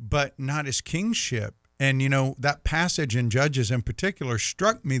 but not his kingship. And, that passage in Judges in particular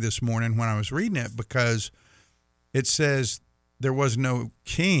struck me this morning when I was reading it, because it says there was no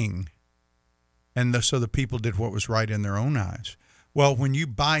king, and so the people did what was right in their own eyes. Well, when you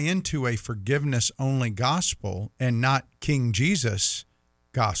buy into a forgiveness-only gospel and not King Jesus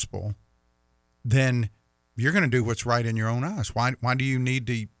gospel, then you're going to do what's right in your own eyes. Why do you need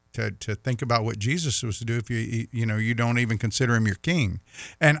to think about what Jesus was to do if you don't even consider him your king?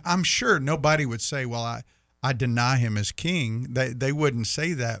 And I'm sure nobody would say, well, I deny him as king. They wouldn't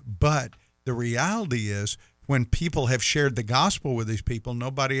say that. But the reality is, when people have shared the gospel with these people,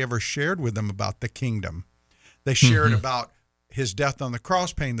 nobody ever shared with them about the kingdom. They shared about his death on the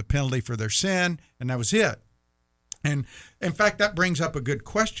cross, paying the penalty for their sin, and that was it. And in fact, that brings up a good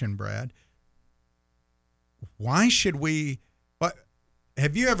question, Brad. Why should we?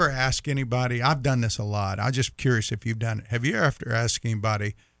 Have you ever asked anybody? I've done this a lot. I'm just curious if you've done it. Have you ever asked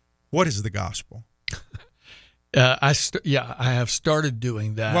anybody, what is the gospel? I have started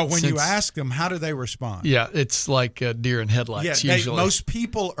doing that. Well, when you ask them, how do they respond? Yeah, it's like a deer in headlights. Usually, most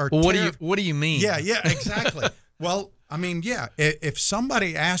people are. Well, what do you mean? Yeah, exactly. Well, I mean, if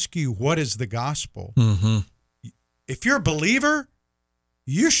somebody asks you what is the gospel, if you're a believer,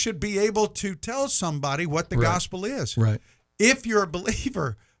 you should be able to tell somebody what the gospel is. Right. If you're a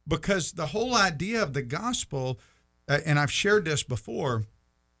believer, because the whole idea of the gospel, and I've shared this before,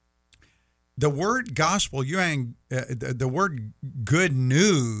 the word gospel, the word good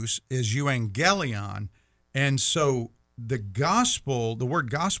news is euangelion. And so the word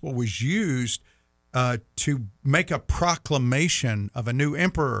gospel was used to make a proclamation of a new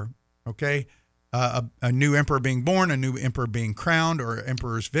emperor, okay? A new emperor being born, a new emperor being crowned, or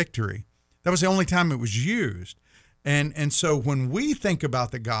emperor's victory. That was the only time it was used. And so when we think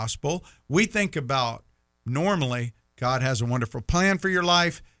about the gospel, we think about, normally, God has a wonderful plan for your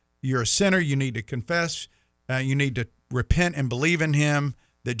life. You're a sinner. You need to confess. You need to repent and believe in him,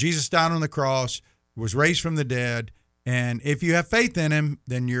 that Jesus died on the cross, was raised from the dead. And if you have faith in him,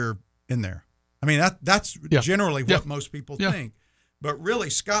 then you're in there. I mean, that's generally what most people think. But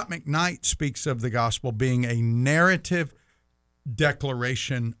really, Scott McKnight speaks of the gospel being a narrative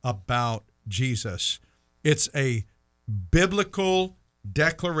declaration about Jesus. It's a biblical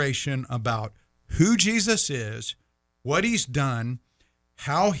declaration about who Jesus is, what he's done,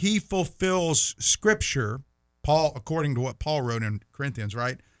 how he fulfills Scripture, according to what Paul wrote in Corinthians,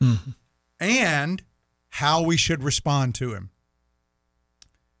 right? Mm-hmm. And how we should respond to him.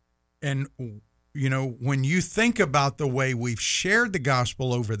 And, when you think about the way we've shared the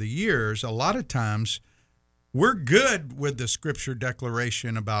gospel over the years, a lot of times we're good with the Scripture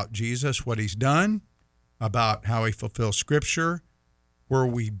declaration about Jesus, what he's done, about how he fulfills Scripture. Where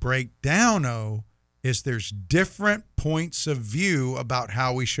we break down, is there's different points of view about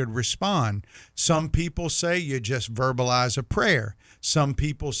how we should respond. Some people say you just verbalize a prayer. Some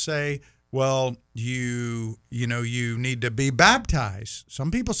people say, well, you need to be baptized.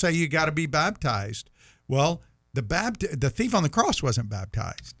 Some people say you got to be baptized. Well, the thief on the cross wasn't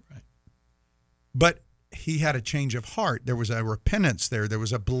baptized. Right. But he had a change of heart. There was a repentance there. There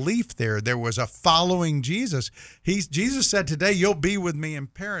was a belief there. There was a following Jesus. Jesus said, today you'll be with me in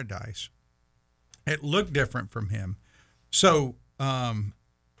paradise. It looked different from him. So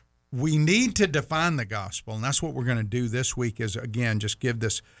we need to define the gospel, and that's what we're going to do this week is, again, just give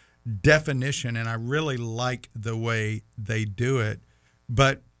this definition, and I really like the way they do it.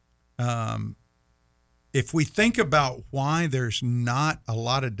 But if we think about why there's not a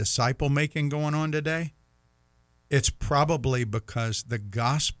lot of disciple making going on today, it's probably because the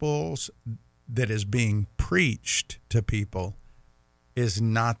gospels that is being preached to people is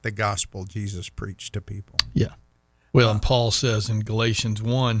not the gospel Jesus preached to people. Yeah. Well, and Paul says in Galatians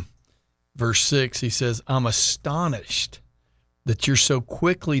 1, verse 6, he says, I'm astonished that you're so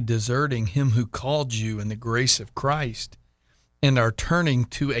quickly deserting him who called you in the grace of Christ and are turning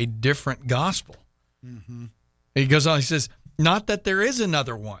to a different gospel. Mm-hmm. He goes on, he says, not that there is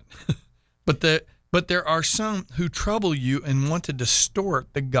another one, but there are some who trouble you and want to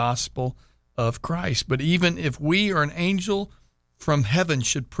distort the gospel of Christ. But even if we or an angel from heaven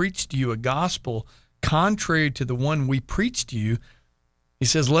should preach to you a gospel contrary to the one we preach to you, he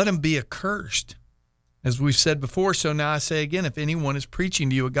says, let him be accursed. As we've said before, so now I say again, if anyone is preaching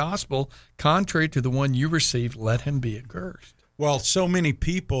to you a gospel contrary to the one you received, let him be accursed. Well, so many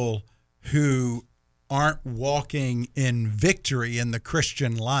people who aren't walking in victory in the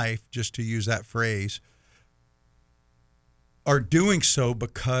Christian life, just to use that phrase, are doing so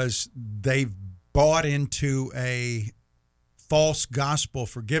because they've bought into a false gospel,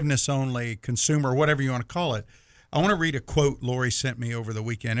 forgiveness only, consumer, whatever you want to call it. I want to read a quote Lori sent me over the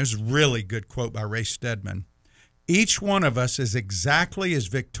weekend. It was a really good quote by Ray Stedman. Each one of us is exactly as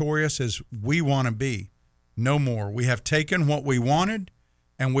victorious as we want to be. No more. We have taken what we wanted,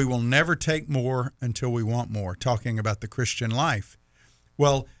 and we will never take more until we want more, talking about the Christian life.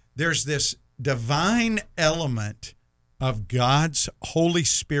 Well, there's this divine element of God's Holy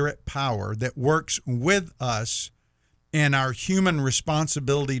Spirit power that works with us in our human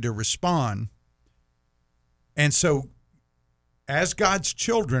responsibility to respond. And so, as God's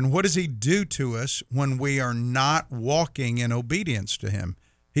children, what does he do to us when we are not walking in obedience to him?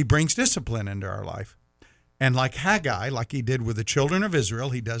 He brings discipline into our life. And like Haggai, like he did with the children of Israel,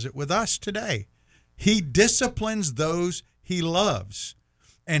 he does it with us today. He disciplines those he loves.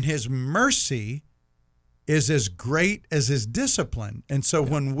 And his mercy is as great as his discipline. And so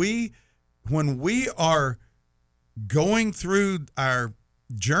when we are going through our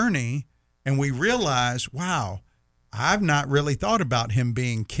journey and we realize, wow, I've not really thought about him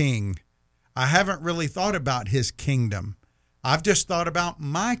being king. I haven't really thought about his kingdom. I've just thought about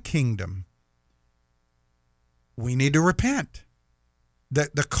my kingdom. We need to repent.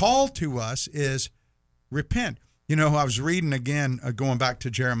 The call to us is repent. You know, I was reading again, going back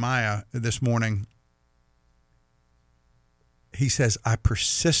to Jeremiah this morning. He says, I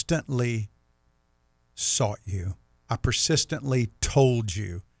persistently sought you. I persistently told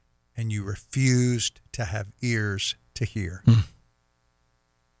you, and you refused to have ears to hear.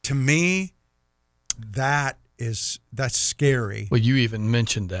 To me, that's scary. Well, you even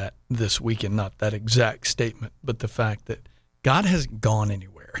mentioned that this weekend, not that exact statement, but the fact that God hasn't gone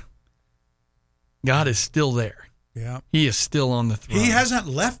anywhere. God is still there. Yeah. He is still on the throne. He hasn't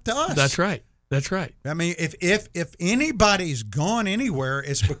left us. That's right. That's right. I mean, if anybody's gone anywhere,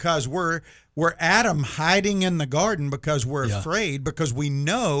 it's because we're Adam hiding in the garden because we're afraid, because we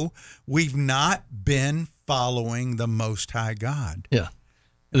know we've not been following the Most High God. Yeah.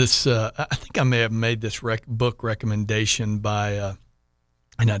 This I think I may have made this book recommendation by,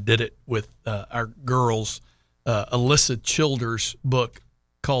 and I did it with our girls, Alyssa Childers' book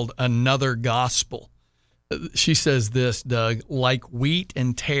called Another Gospel. She says this, Doug, like wheat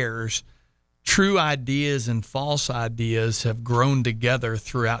and tares, true ideas and false ideas have grown together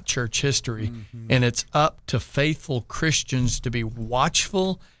throughout church history, and it's up to faithful Christians to be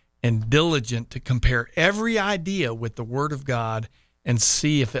watchful and diligent to compare every idea with the Word of God and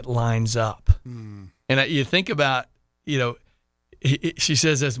see if it lines up. And you think about, she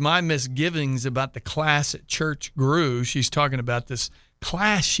says, as my misgivings about the class at church grew, she's talking about this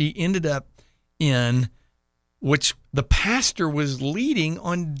class she ended up in, which the pastor was leading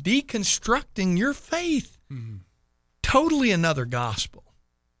on deconstructing your faith. Totally another gospel.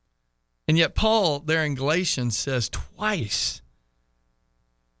 And yet Paul there in Galatians says twice,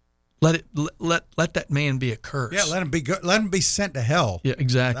 let that man be accursed. Yeah, let him be sent to hell. Yeah,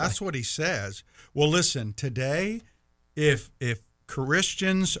 exactly. That's what he says. Well, listen, today, if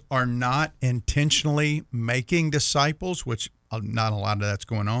Christians are not intentionally making disciples, which not a lot of that's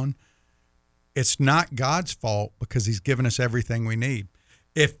going on, it's not God's fault because he's given us everything we need.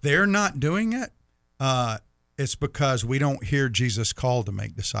 If they're not doing it, it's because we don't hear Jesus' call to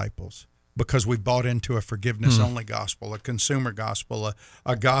make disciples, because we bought into a forgiveness-only gospel, a consumer gospel,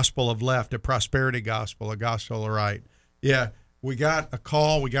 a gospel of left, a prosperity gospel, a gospel of right. Yeah, we got a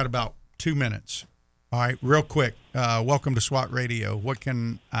call. We got about 2 minutes. All right, real quick. Welcome to SWAT Radio. What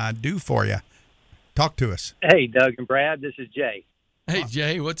can I do for you? Talk to us. Hey, Doug and Brad. This is Jay. Hey,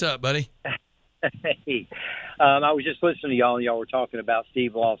 Jay. What's up, buddy? Hey. I was just listening to y'all, and y'all were talking about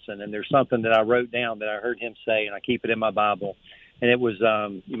Steve Lawson, and there's something that I wrote down that I heard him say, and I keep it in my Bible. And it was,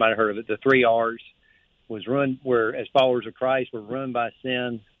 you might have heard of it, the 3 R's. Was run, where as followers of Christ, we're ruined by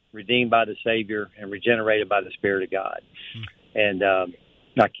sin, redeemed by the Savior, and regenerated by the Spirit of God. And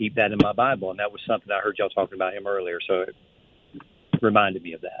I keep that in my Bible, and that was something I heard y'all talking about him earlier, so it reminded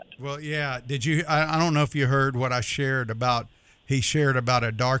me of that. Well, yeah. Did you? I don't know if you heard what I shared about. He shared about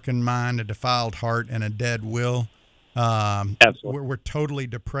a darkened mind, a defiled heart, and a dead will. Absolutely. We're totally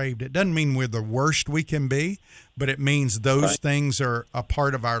depraved. It doesn't mean we're the worst we can be, but it means those things are a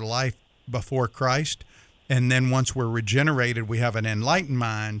part of our life before Christ. And then once we're regenerated, we have an enlightened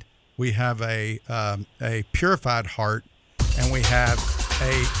mind, we have a purified heart, and we have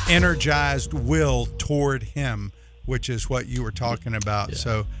a energized will toward him, which is what you were talking about. Yeah.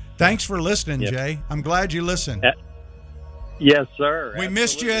 So thanks for listening, Jay. I'm glad you listened. Yes, sir. We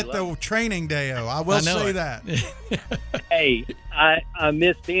missed you at the training day, I will say that. Hey, I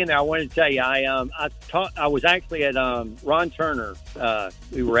missed being there. I wanted to tell you, I was actually at Ron Turner.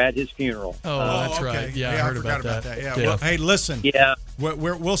 We were at his funeral. That's okay. right. Yeah, I heard forgot about that. Yeah. Well, hey, listen. Yeah.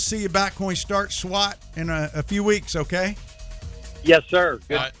 We'll see you back when we start SWAT in a few weeks, okay? Yes, sir.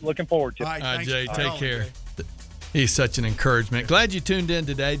 Good. Right. Looking forward to it. All right, Jay, take care. Jay. He's such an encouragement. Glad you tuned in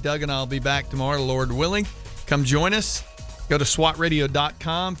today. Doug and I will be back tomorrow, Lord willing. Come join us. Go to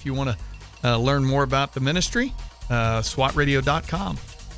SWATradio.com if you want to learn more about the ministry. SWATradio.com.